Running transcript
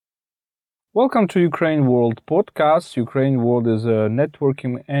Welcome to Ukraine World podcast. Ukraine World is a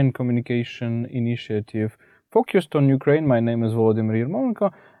networking and communication initiative focused on Ukraine. My name is Volodymyr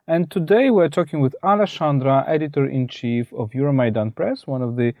Yermolenko, and today we're talking with Alla Chandra, editor-in-chief of Euromaidan Press, one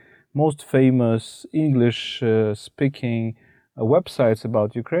of the most famous English-speaking websites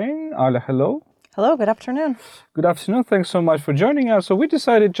about Ukraine. Alla, hello. Hello, good afternoon. Good afternoon. Thanks so much for joining us. So we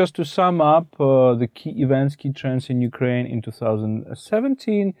decided just to sum up the key events, key trends in Ukraine in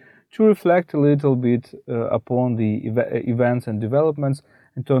 2017, to reflect a little bit upon the events and developments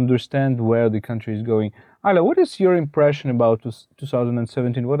and to understand where the country is going. Alla, what is your impression about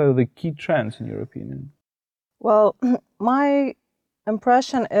 2017? What are the key trends in your opinion? Well, my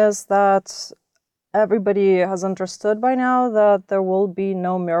impression is that everybody has understood by now that there will be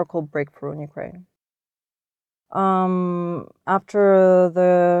no miracle breakthrough in Ukraine. After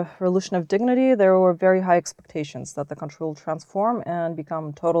the Revolution of Dignity, there were very high expectations that the country will transform and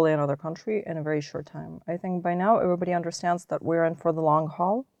become totally another country in a very short time. I think by now everybody understands that we're in for the long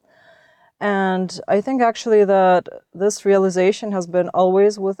haul. And I think actually that this realization has been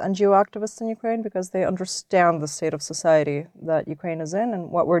always with NGO activists in Ukraine because they understand the state of society that Ukraine is in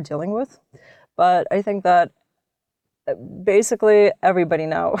and what we're dealing with. But I think that basically everybody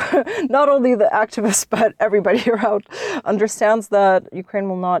now, not only the activists, but everybody around understands that Ukraine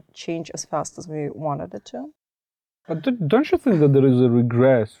will not change as fast as we wanted it to. But don't you think that there is a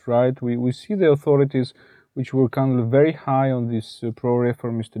regress, right? We see the authorities which were kind of very high on this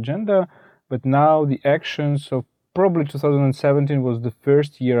pro-reformist agenda, but now the actions of probably 2017 was the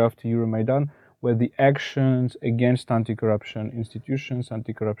first year after Euromaidan where the actions against anti-corruption institutions,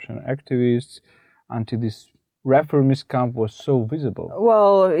 anti-corruption activists, anti-this reformist camp was so visible.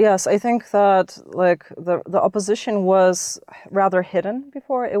 Well, yes, I think that the opposition was rather hidden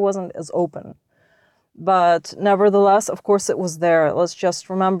before. It wasn't as open. But nevertheless, of course, it was there. Let's just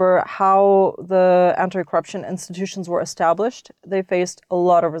remember how the anti-corruption institutions were established. They faced a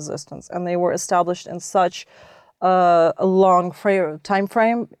lot of resistance, and they were established in such a long time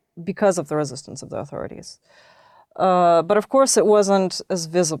frame because of the resistance of the authorities. But of course, it wasn't as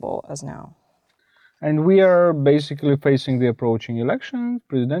visible as now. And we are basically facing the approaching elections,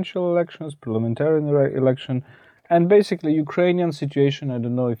 presidential elections, parliamentary election, and basically Ukrainian situation, I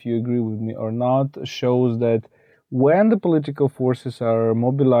don't know if you agree with me or not, shows that when the political forces are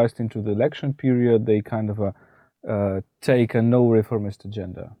mobilized into the election period, they kind of take a no-reformist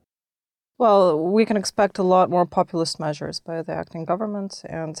agenda. Well, we can expect a lot more populist measures by the acting government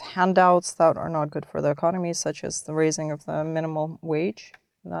and handouts that are not good for the economy, such as the raising of the minimum wage.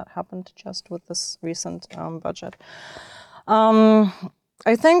 That happened just with this recent budget.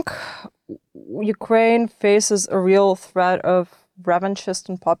 I think Ukraine faces a real threat of revanchist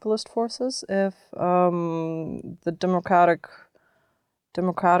and populist forces if the democratic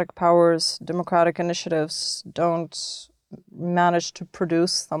powers, democratic initiatives don't manage to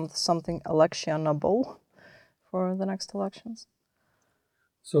produce something electionable for the next elections.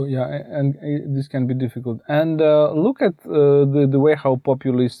 So yeah, and this can be difficult. And look at the way how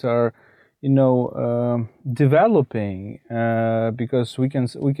populists are, developing. Because we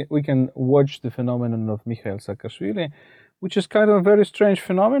can watch the phenomenon of Mikhail Saakashvili, which is kind of a very strange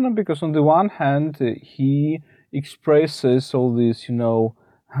phenomenon. Because on the one hand, he expresses all this,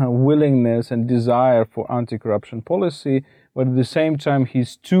 willingness and desire for anti-corruption policy, but at the same time,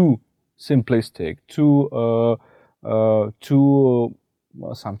 he's too simplistic, too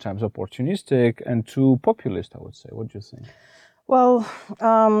sometimes opportunistic and too populist, I would say. What do you think? Well,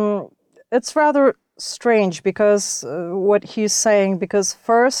 it's rather strange because what he's saying, because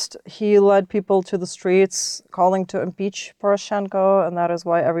first he led people to the streets calling to impeach Poroshenko, and that is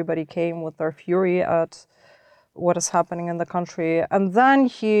why everybody came with their fury at what is happening in the country. And then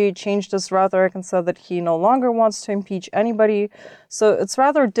he changed his rhetoric and said that he no longer wants to impeach anybody. So it's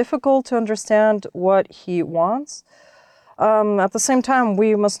rather difficult to understand what he wants. At the same time,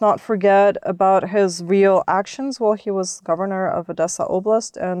 we must not forget about his real actions while he was governor of Odessa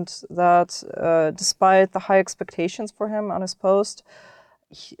Oblast, and that despite the high expectations for him on his post,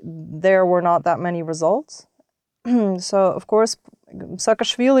 there were not that many results. So, of course,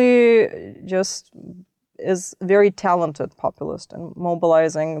 Saakashvili just is a very talented populist in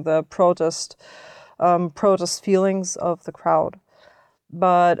mobilizing the protest feelings of the crowd.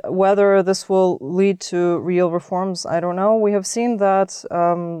 But whether this will lead to real reforms, I don't know. We have seen that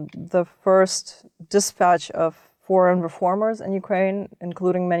the first dispatch of foreign reformers in Ukraine,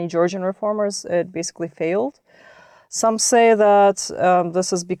 including many Georgian reformers, it basically failed. Some say that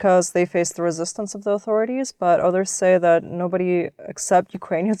this is because they face the resistance of the authorities, but others say that nobody except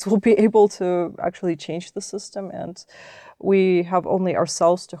Ukrainians will be able to actually change the system, and we have only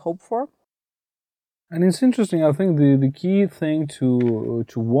ourselves to hope for. And it's interesting. I think the key thing to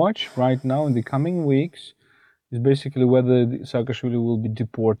watch right now in the coming weeks is basically whether Saakashvili will be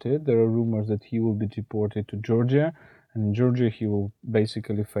deported. There are rumors that he will be deported to Georgia, and in Georgia he will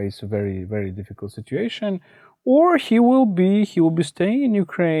basically face a very, very difficult situation, or he will be staying in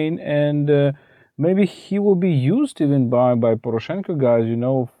Ukraine, and maybe he will be used even by Poroshenko guys,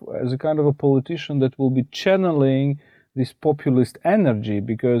 as a kind of a politician that will be channeling this populist energy,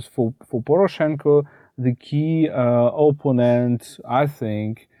 because for Poroshenko the key opponent, I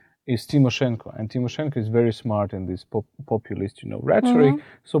think, is Timoshenko, and Timoshenko is very smart in this populist, rhetoric.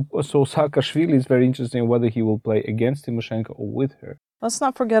 So Saakashvili is very interesting whether he will play against Timoshenko or with her. Let's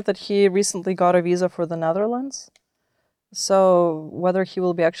not forget that he recently got a visa for the Netherlands. So whether he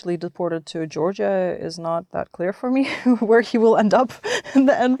will be actually deported to Georgia is not that clear for me, where he will end up in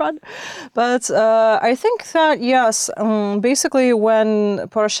the end run. But I think that, yes, basically when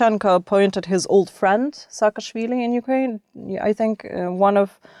Poroshenko appointed his old friend, Saakashvili, in Ukraine, I think one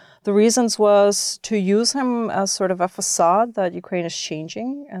of the reasons was to use him as sort of a facade that Ukraine is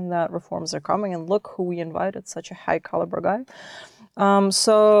changing and that reforms are coming. And look who we invited, such a high caliber guy.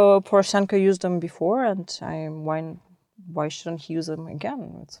 So Poroshenko used him before, and why shouldn't he use them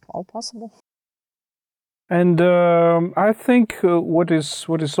again? It's all possible. And I think what is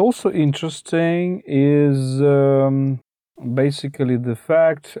also interesting is basically the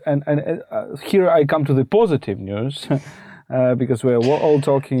fact, and here I come to the positive news, because we're all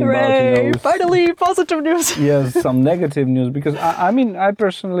talking Hooray! about Finally, positive news. yes, some negative news, because I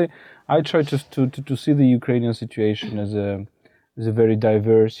personally try to see the Ukrainian situation as a very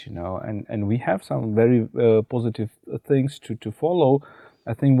diverse, and we have some very positive things to follow.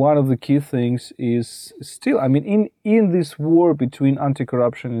 I think one of the key things is still, in this war between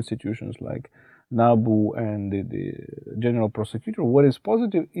anti-corruption institutions like NABU and the General Prosecutor, what is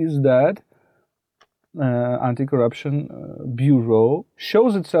positive is that Anti-Corruption Bureau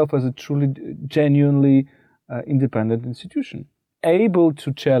shows itself as a truly, genuinely independent institution, able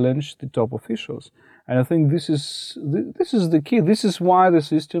to challenge the top officials. And I think this is the key. This is why the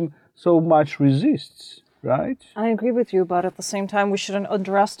system so much resists, right? I agree with you, but at the same time, we shouldn't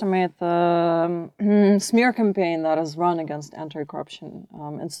underestimate the smear campaign that is run against anti-corruption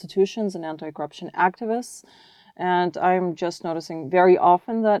institutions and anti-corruption activists. And I'm just noticing very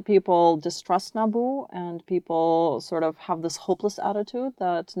often that people distrust NABU, and people sort of have this hopeless attitude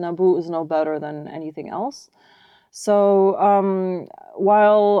that NABU is no better than anything else. So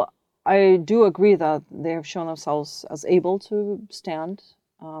while I do agree that they have shown themselves as able to stand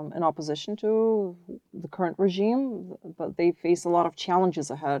in opposition to the current regime, but they face a lot of challenges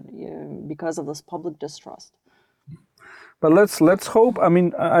ahead because of this public distrust. But let's hope.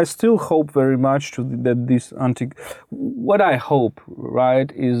 I still hope very much that this what I hope,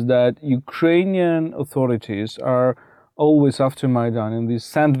 right, is that Ukrainian authorities are always after Maidan in this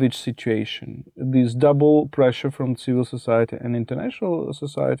sandwich situation, this double pressure from civil society and international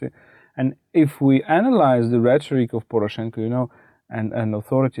society. And if we analyze the rhetoric of Poroshenko, and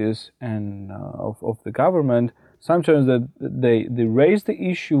authorities and of the government, sometimes that they raise the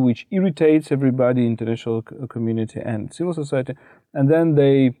issue which irritates everybody, international community and civil society, and then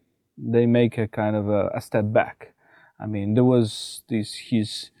they make a kind of a step back. There was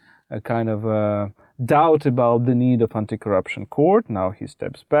his kind of doubt about the need of anti-corruption court. Now he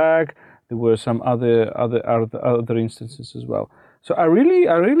steps back. There were some other instances as well. So I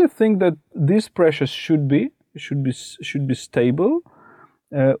really think that this pressure should be stable.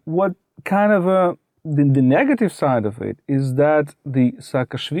 What kind of the negative side of it is that the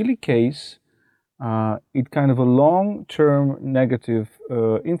Saakashvili case, it kind of a long-term negative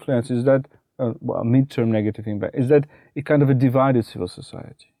influence is that, mid-term negative impact is that it kind of a divided civil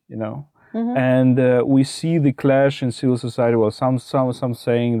society, Mm-hmm. And we see the clash in civil society. Well, some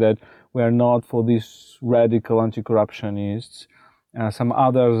saying that we are not for these radical anti-corruptionists. Some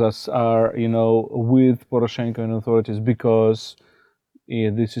others are with Poroshenko and authorities because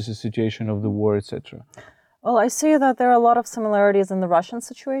this is a situation of the war, etc. Well, I see that there are a lot of similarities in the Russian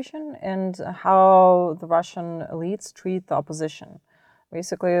situation and how the Russian elites treat the opposition.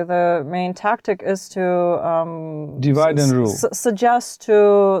 Basically, the main tactic is to divide and rule. Suggest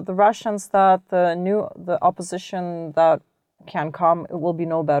to the Russians that the opposition that can come, it will be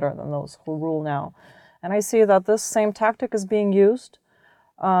no better than those who rule now. And I see that this same tactic is being used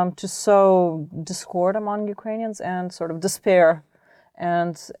to sow discord among Ukrainians and sort of despair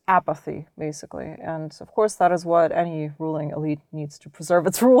and apathy, basically. And of course, that is what any ruling elite needs to preserve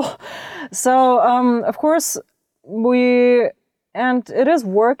its rule. So, of course, and it is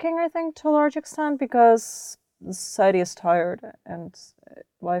working, I think, to a large extent, because the society is tired and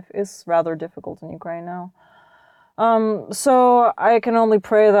life is rather difficult in Ukraine now. So I can only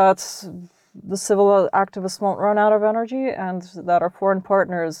pray that the civil activists won't run out of energy and that our foreign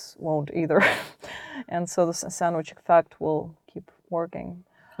partners won't either. And so the sandwich effect will keep working.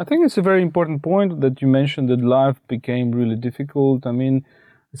 I think it's a very important point that you mentioned that life became really difficult. I mean,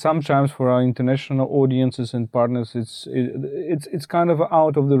 sometimes for our international audiences and partners, it's kind of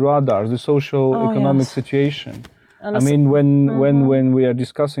out of the radar, the social economic situation. And I mean, when we are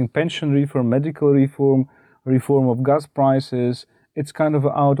discussing pension reform, medical reform, reform of gas prices, it's kind of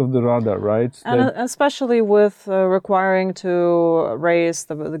out of the radar, right? And especially with requiring to raise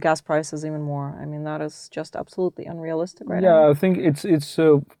the gas prices even more. I mean, that is just absolutely unrealistic right now. Yeah, I think it's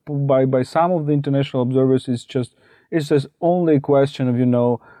by some of the international observers, it's just only a question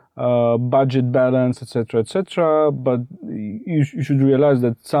of budget balance, etc., etc. But you should realize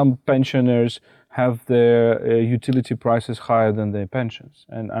that some pensioners have their utility prices higher than their pensions,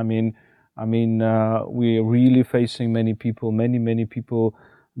 and I mean, we're really facing many people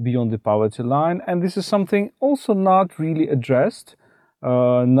beyond the poverty line, and this is something also not really addressed,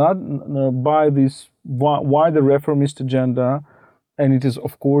 not by this wider reformist agenda, and it is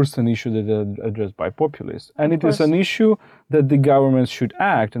of course an issue that is addressed by populists, and it is an issue that the governments should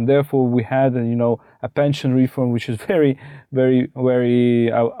act, and therefore we had a pension reform which is very, very,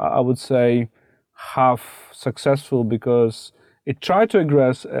 very, I would say, half successful, because it tried to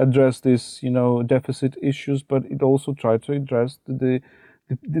address this deficit issues, but it also tried to address the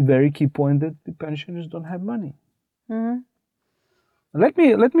very key point that the pensioners don't have money. Mm-hmm. Let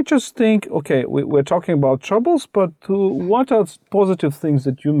me just think. Okay, we're talking about troubles, but what are positive things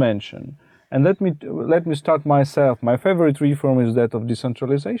that you mentioned? And let me start myself. My favorite reform is that of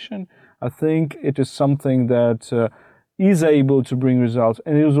decentralization. I think it is something that is able to bring results,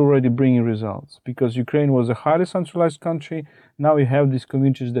 and it is already bringing results, because Ukraine was a highly centralized country. Now we have these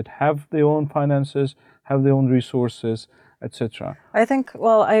communities that have their own finances, have their own resources, etc. I think,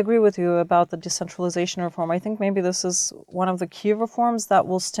 well, I agree with you about the decentralization reform. I think maybe this is one of the key reforms that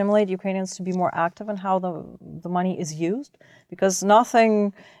will stimulate Ukrainians to be more active in how the money is used, because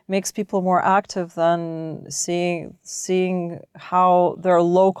nothing makes people more active than seeing how their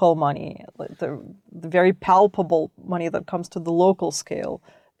local money, the very palpable money that comes to the local scale,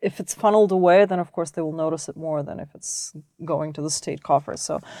 if it's funneled away, then of course they will notice it more than if it's going to the state coffers.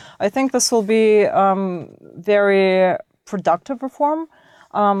 So I think this will be very productive reform,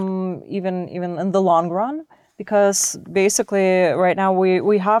 even in the long run, because basically right now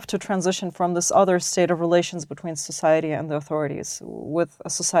we have to transition from this other state of relations between society and the authorities with a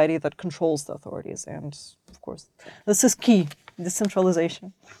society that controls the authorities. And of course, this is key,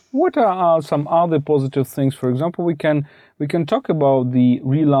 decentralization. What are some other positive things? For example, we can talk about the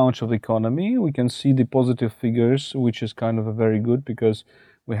relaunch of the economy. We can see the positive figures, which is kind of a very good, because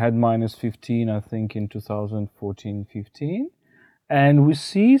we had -15, I think, in 2014-15. And we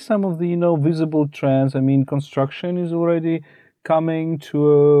see some of the, visible trends. I mean, construction is already coming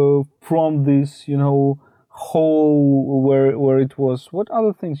to from this, hole where it was. What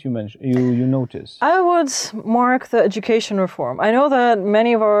other things you mentioned? You notice? I would mark the education reform. I know that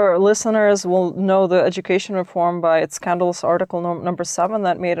many of our listeners will know the education reform by its scandalous article number 7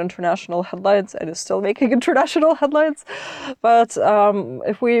 that made international headlines and is still making international headlines. But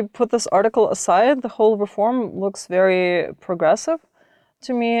if we put this article aside, the whole reform looks very progressive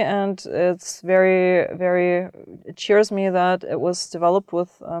to me, and it's very, very, it cheers me that it was developed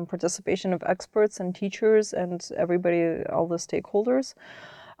with participation of experts and teachers and everybody, all the stakeholders.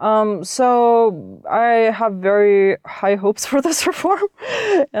 So I have very high hopes for this reform.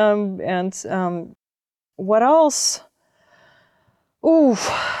 What else? Ooh.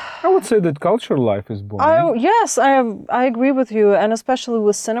 I would say that cultural life is booming. Yes, I agree with you, and especially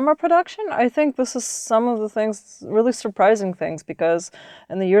with cinema production. I think this is some of the things, really surprising things, because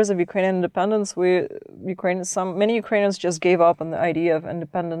in the years of Ukrainian independence, many Ukrainians just gave up on the idea of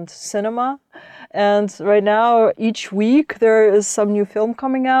independent cinema. And right now, each week, there is some new film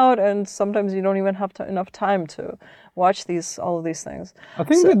coming out, and sometimes you don't even have enough time to watch all of these things. I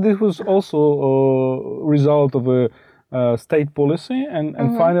think that this was also a result of a state policy, and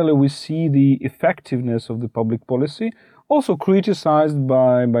finally we see the effectiveness of the public policy, also criticized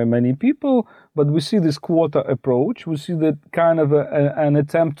by many people, but we see this quota approach. We see that kind of an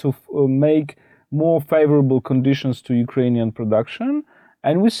attempt to make more favorable conditions to Ukrainian production,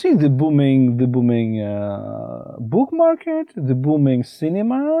 and we see the booming book market, the booming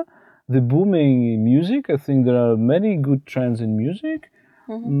cinema, the booming music. I think there are many good trends in music.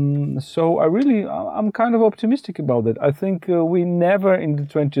 So I'm kind of optimistic about it. I think we never in the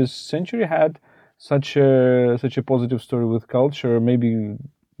 20th century had such a positive story with culture,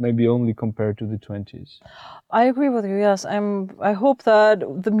 maybe only compared to the 20s. I agree with you. Yes, I hope that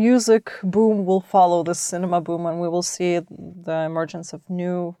the music boom will follow the cinema boom, and we will see the emergence of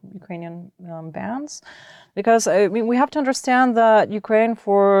new Ukrainian bands, because I mean we have to understand that Ukraine,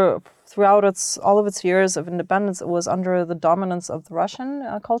 throughout all of its years of independence, it was under the dominance of the Russian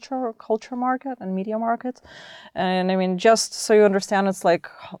culture market and media market, and I mean, just so you understand, it's like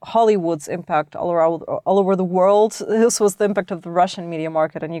Hollywood's impact all over the world. This was the impact of the Russian media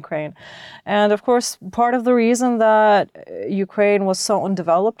market in Ukraine, and of course, part of the reason that Ukraine was so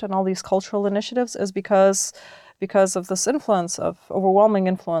undeveloped in all these cultural initiatives is because of this overwhelming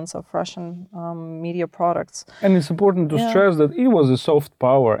influence of Russian media products. And it's important to stress that it was a soft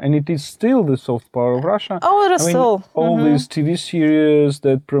power, and it is still the soft power of Russia. Oh, it is still. All these TV series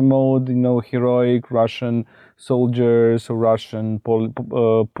that promote, heroic Russian soldiers or Russian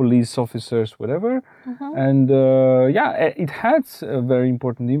police officers, whatever. And it has a very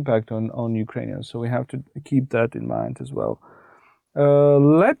important impact on Ukrainians. So we have to keep that in mind as well.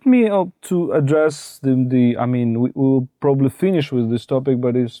 Let me to address we will probably finish with this topic,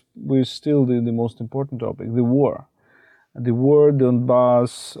 but we're still the most important topic: the war,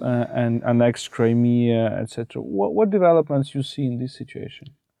 Donbass, and annexed Crimea, etc. What developments you see in this situation?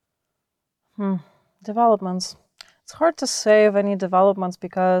 Developments. It's hard to say of any developments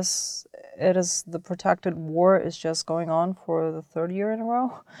because the protracted war is just going on for the third year in a row.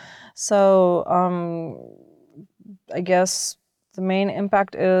 So I guess the main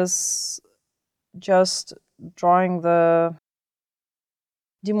impact is just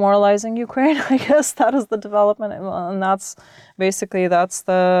demoralizing Ukraine. I guess that is the development, and that's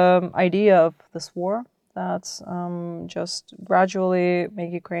the idea of this war. That's just gradually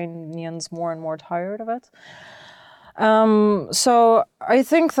make Ukrainians more and more tired of it. So I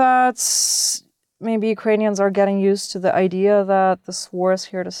think that maybe Ukrainians are getting used to the idea that this war is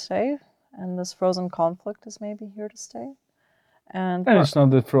here to stay, and this frozen conflict is maybe here to stay. And it's not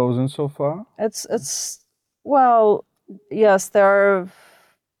that frozen so far. Well, yes, there are.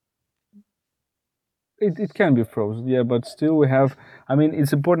 It can be frozen, yeah, but still we have. I mean,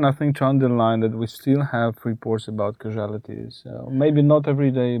 it's important, I think, to underline that we still have reports about casualties. Maybe not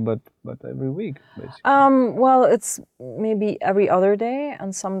every day, but every week, basically. Well, it's maybe every other day,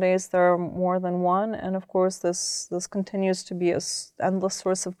 and some days there are more than one. And of course, this continues to be an endless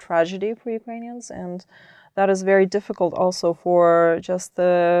source of tragedy for Ukrainians, and that is very difficult also for just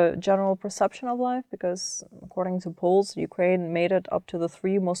the general perception of life, because according to polls, Ukraine made it up to the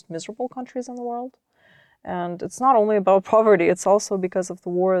 3 most miserable countries in the world. And it's not only about poverty, it's also because of the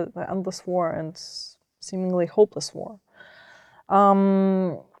war, the endless war, and seemingly hopeless war.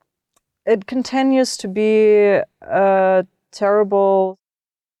 It continues to be a terrible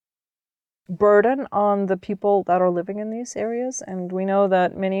burden on the people that are living in these areas. And we know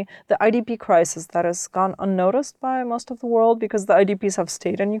that the IDP crisis that has gone unnoticed by most of the world because the IDPs have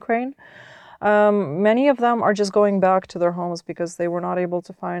stayed in Ukraine. Many of them are just going back to their homes because they were not able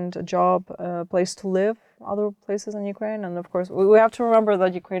to find a job, a place to live, other places in Ukraine. And of course, we have to remember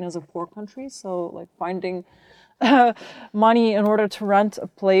that Ukraine is a poor country, so like finding money in order to rent a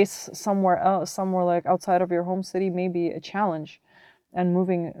place somewhere else, somewhere like outside of your home city, may be a challenge. And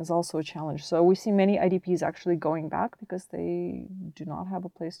moving is also a challenge. So we see many IDPs actually going back because they do not have a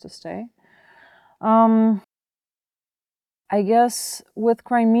place to stay. I guess with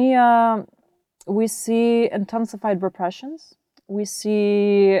Crimea, we see intensified repressions. We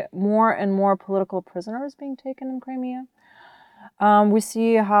see more and more political prisoners being taken in Crimea. We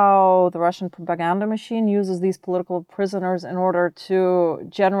see how the Russian propaganda machine uses these political prisoners in order to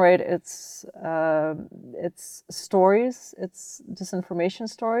generate its stories, its disinformation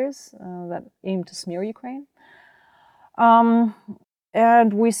stories that aim to smear Ukraine.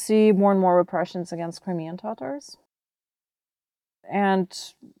 And we see more and more repressions against Crimean Tatars. And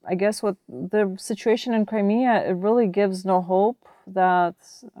I guess with the situation in Crimea, it really gives no hope that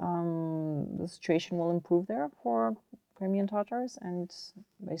the situation will improve there for Crimean Tatars and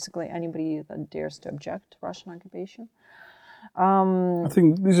basically anybody that dares to object to Russian occupation. I think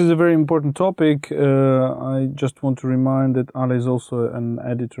this is a very important topic. I just want to remind that Ale is also an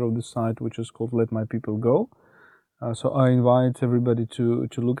editor of the site, which is called Let My People Go. So I invite everybody to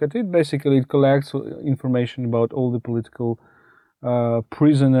look at it. Basically, it collects information about all the political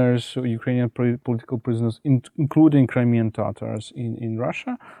prisoners, Ukrainian political prisoners, including Crimean Tatars in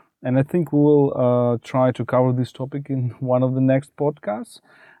Russia. And I think we will try to cover this topic in one of the next podcasts.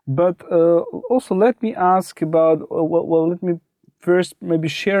 But also let me ask about, let me first maybe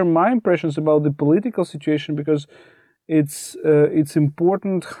share my impressions about the political situation, because it's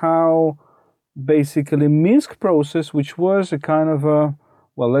important how basically Minsk process, which was a kind of a,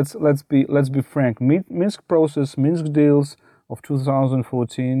 well, let's be frank. Minsk process, Minsk deals of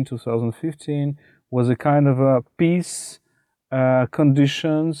 2014, 2015 was a kind of a peace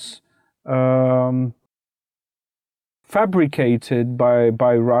conditions fabricated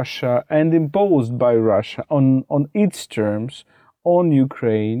by Russia and imposed by Russia on its terms on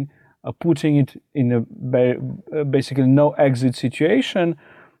Ukraine, putting it in a basically no exit situation.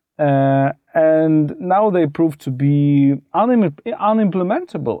 And now they prove to be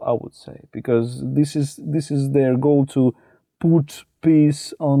unimplementable, I would say, because this is their goal to put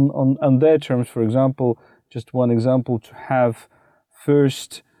peace on their terms. For example, just one example, to have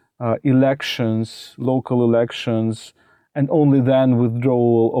first elections, local elections, and only then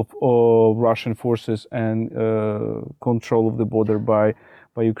withdrawal of Russian forces and control of the border by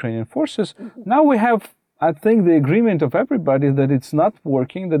Ukrainian forces. Now we have, I think, the agreement of everybody that it's not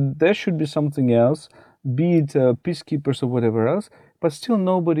working, that there should be something else, be it peacekeepers or whatever else, but still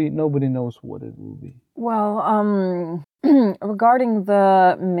nobody knows what it will be. Well, regarding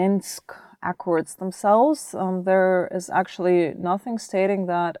the Minsk Accords themselves, there is actually nothing stating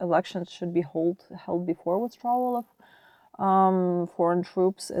that elections should be held before withdrawal of foreign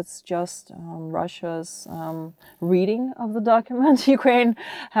troops. It's just Russia's reading of the document. Ukraine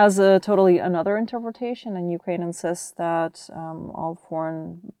has a totally another interpretation, and Ukraine insists that all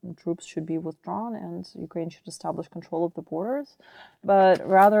foreign troops should be withdrawn and Ukraine should establish control of the borders. But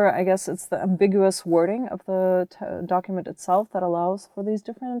rather, I guess it's the ambiguous wording of the document itself that allows for these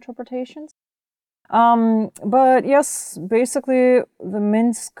different interpretations. But yes, basically the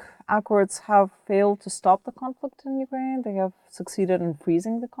Minsk Accords have failed to stop the conflict in Ukraine. They have succeeded in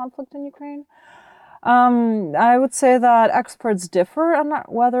freezing the conflict in Ukraine. I would say that experts differ on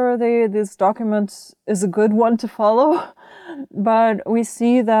whether this document is a good one to follow, but we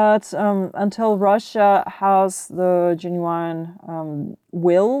see that until Russia has the genuine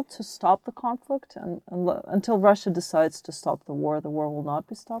will to stop the conflict, and until Russia decides to stop the war will not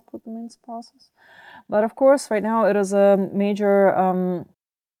be stopped with the Minsk process. But of course, right now it is a major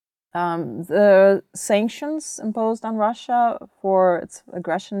the sanctions imposed on Russia for its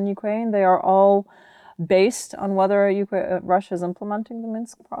aggression in Ukraine, they are all based on whether Russia is implementing the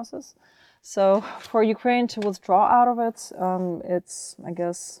Minsk process. So for Ukraine to withdraw out of it, I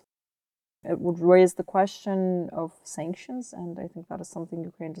guess, it would raise the question of sanctions, and I think that is something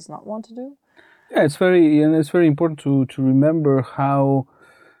Ukraine does not want to do. Yeah, it's very important to remember how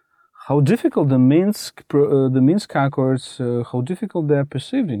difficult the Minsk Accords, how difficult they are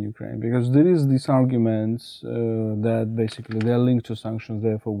perceived in Ukraine, because there is these arguments that basically they are linked to sanctions,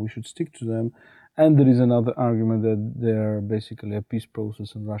 therefore we should stick to them, and there is another argument that they are basically a peace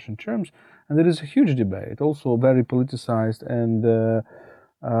process in Russian terms, and there is a huge debate, also very politicized, and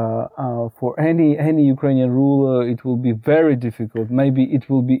for any Ukrainian ruler, it will be very difficult. Maybe it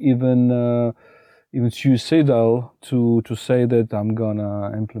will be even suicidal to say that I'm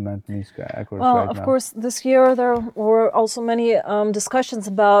gonna implement Minsk Accords right now. Of course, this year there were also many discussions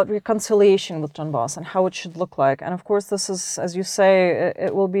about reconciliation with Donbass and how it should look like. And of course, this is, as you say,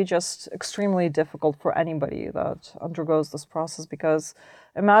 it will be just extremely difficult for anybody that undergoes this process, because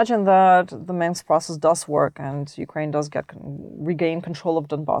imagine that the Minsk process does work and Ukraine does regain control of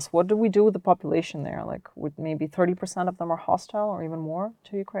Donbass. What do we do with the population there? Like, would maybe 30% of them are hostile or even more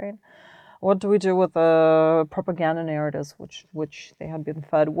to Ukraine? What do we do with the propaganda narratives which they had been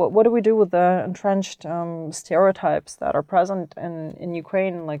fed? What do we do with the entrenched stereotypes that are present in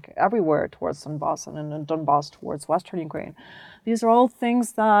Ukraine, like everywhere towards Donbass, and in Donbass towards Western Ukraine? These are all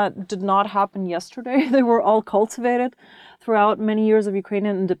things that did not happen yesterday. They were all cultivated throughout many years of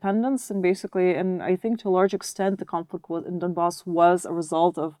Ukrainian independence, and basically, and I think to a large extent, the conflict in Donbass was a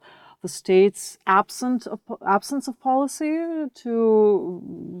result of the state's absence of policy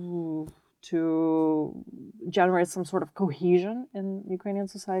to generate some sort of cohesion in Ukrainian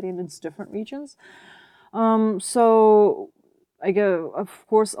society and its different regions. So I guess, of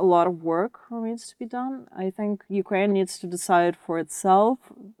course, a lot of work remains to be done. I think Ukraine needs to decide for itself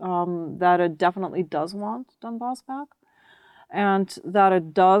that it definitely does want Donbass back, and that it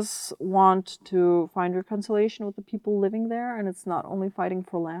does want to find reconciliation with the people living there, and it's not only fighting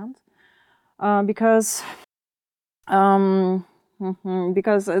for land. Because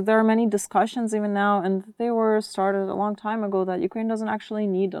there are many discussions even now, and they were started a long time ago, that Ukraine doesn't actually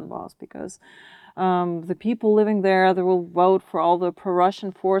need Donbass, because the people living there, they will vote for all the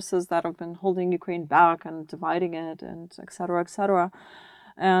pro-Russian forces that have been holding Ukraine back and dividing it, and et cetera, et cetera.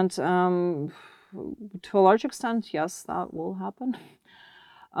 And to a large extent, yes, that will happen.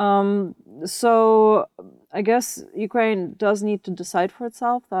 So I guess Ukraine does need to decide for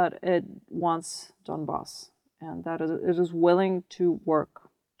itself that it wants Donbass and that it is willing to work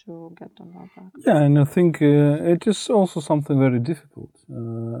to get Donbass back. Yeah, and I think it is also something very difficult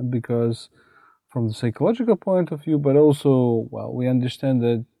because from the psychological point of view, but also, well, we understand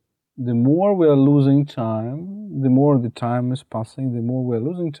that the more we are losing time, the more the time is passing, the more we are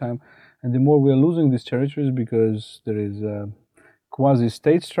losing time, and the more we are losing these territories because there is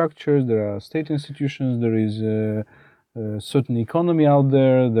quasi-state structures, there are state institutions, there is a certain economy out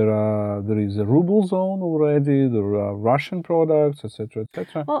there, there is a ruble zone already, there are Russian products, etc.,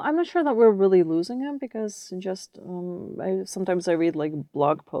 etc. Well, I'm not sure that we're really losing him because just sometimes I read like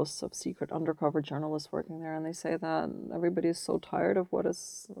blog posts of secret undercover journalists working there, and they say that everybody is so tired of what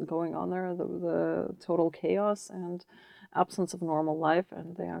is going on there, the total chaos and absence of normal life,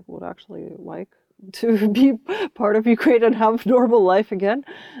 and they would actually like to be part of Ukraine and have normal life again.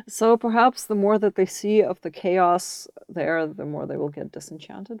 So perhaps the more that they see of the chaos there, the more they will get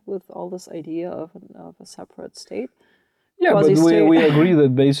disenchanted with all this idea of a separate state. Yeah, but Quasi-state. we agree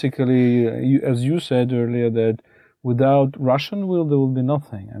that basically, as you said earlier, that without Russian will, there will be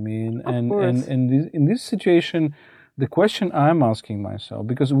nothing. I mean, in this situation, the question I'm asking myself,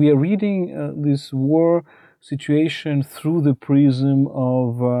 because we are reading this war situation through the prism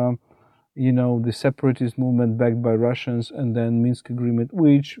of the separatist movement backed by Russians, and then Minsk agreement,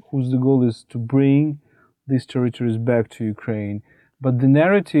 whose the goal is to bring these territories back to Ukraine. But the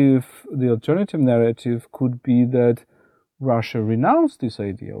narrative, the alternative narrative, could be that Russia renounced this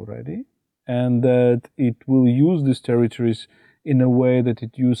idea already, and that it will use these territories in a way that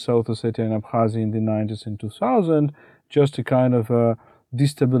it used South Ossetia and Abkhazia in the 90s and 2000, just a kind of a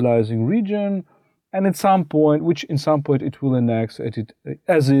destabilizing region. And at some point, it will annex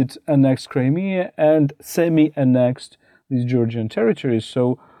as it annexed Crimea and semi-annexed these Georgian territories.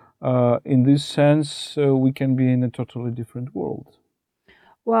 So, in this sense, we can be in a totally different world.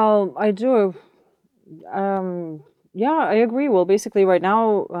 Well, I do. Yeah, I agree. Well, basically, right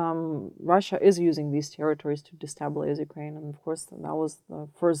now, Russia is using these territories to destabilize Ukraine, and of course, that was the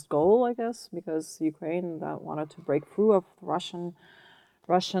first goal, I guess, because Ukraine that wanted to break through of the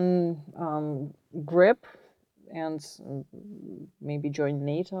Russian grip and maybe join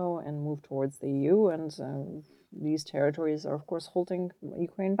NATO and move towards the EU. And these territories are, of course, holding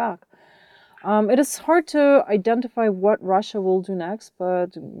Ukraine back. It is hard to identify what Russia will do next,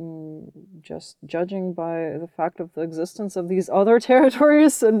 but just judging by the fact of the existence of these other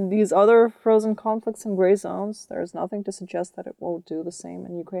territories and these other frozen conflicts and gray zones, there's nothing to suggest that it won't do the same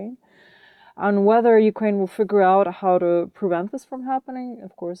in Ukraine. And whether Ukraine will figure out how to prevent this from happening,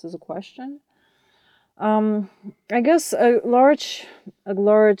 of course, is a question. I guess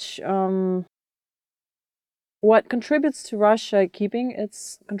what contributes to Russia keeping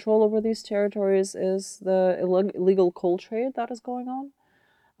its control over these territories is the illegal coal trade that is going on,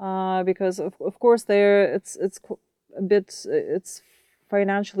 because of course it's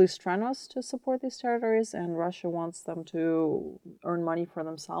financially strenuous to support these territories, and Russia wants them to earn money for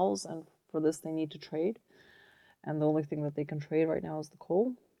themselves, and for this they need to trade, and the only thing that they can trade right now is the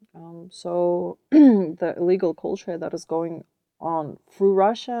coal. So the illegal coal trade that is going on through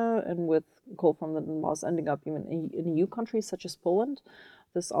Russia and with coal from the Donbass ending up even in EU countries such as Poland,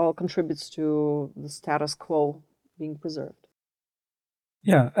 this all contributes to the status quo being preserved.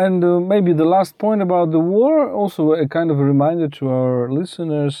 Yeah, and maybe the last point about the war, also a kind of a reminder to our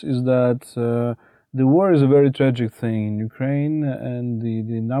listeners, is that the war is a very tragic thing in Ukraine, and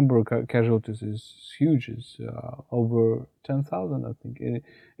the number of casualties is huge. It's over 10,000, I think.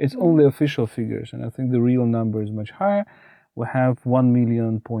 It's only official figures, and I think the real number is much higher. We have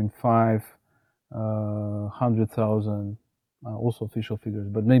 1,500,000, also official figures,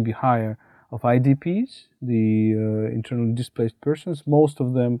 but maybe higher, of IDPs, the internally displaced persons. Most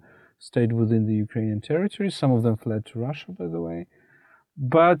of them stayed within the Ukrainian territory. Some of them fled to Russia, by the way.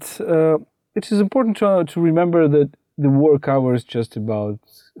 But it is important to remember that the war covers just about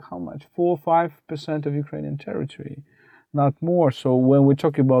how much? 4 or 5% of Ukrainian territory, not more. So when we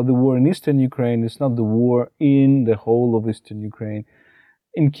talk about the war in eastern Ukraine, it's not the war in the whole of eastern Ukraine.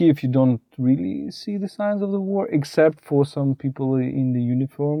 In Kiev, you don't really see the signs of the war, except for some people in the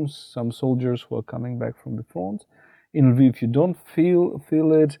uniforms, some soldiers who are coming back from the front. In Lviv, you don't feel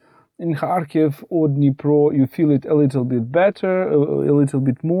it. In Kharkiv or Dnipro, you feel it a little bit better, a little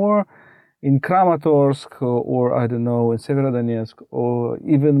bit more. In Kramatorsk or I don't know, in Severodonetsk, or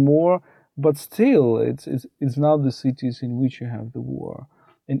even more. But still, it's not the cities in which you have the war.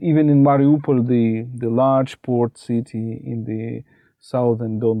 And even in Mariupol, the large port city in the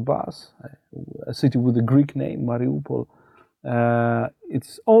southern Donbass, a city with a Greek name, Mariupol,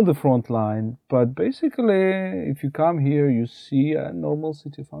 It's on the front line, but basically, if you come here, you see a normal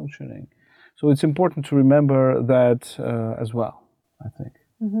city functioning. So it's important to remember that as well, I think.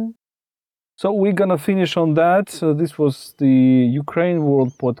 So we're gonna finish on that. So this was the Ukraine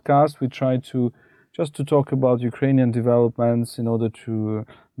World podcast. We tried to just to talk about Ukrainian developments in order to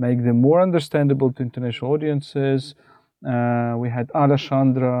make them more understandable to international audiences. We had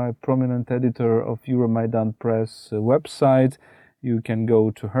Alexandra, a prominent editor of Euromaidan Press website. You can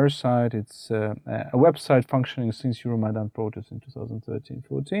go to her site. It's a website functioning since Euromaidan protests in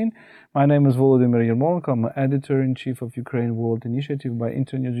 2013-14. My name is Volodymyr Yermolenko. I'm editor-in-chief of Ukraine World Initiative by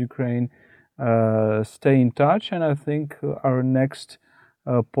Internews Ukraine. Stay in touch, and I think our next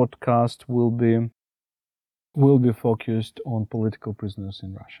podcast will be focused on political prisoners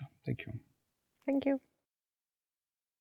in Russia. Thank you. Thank you.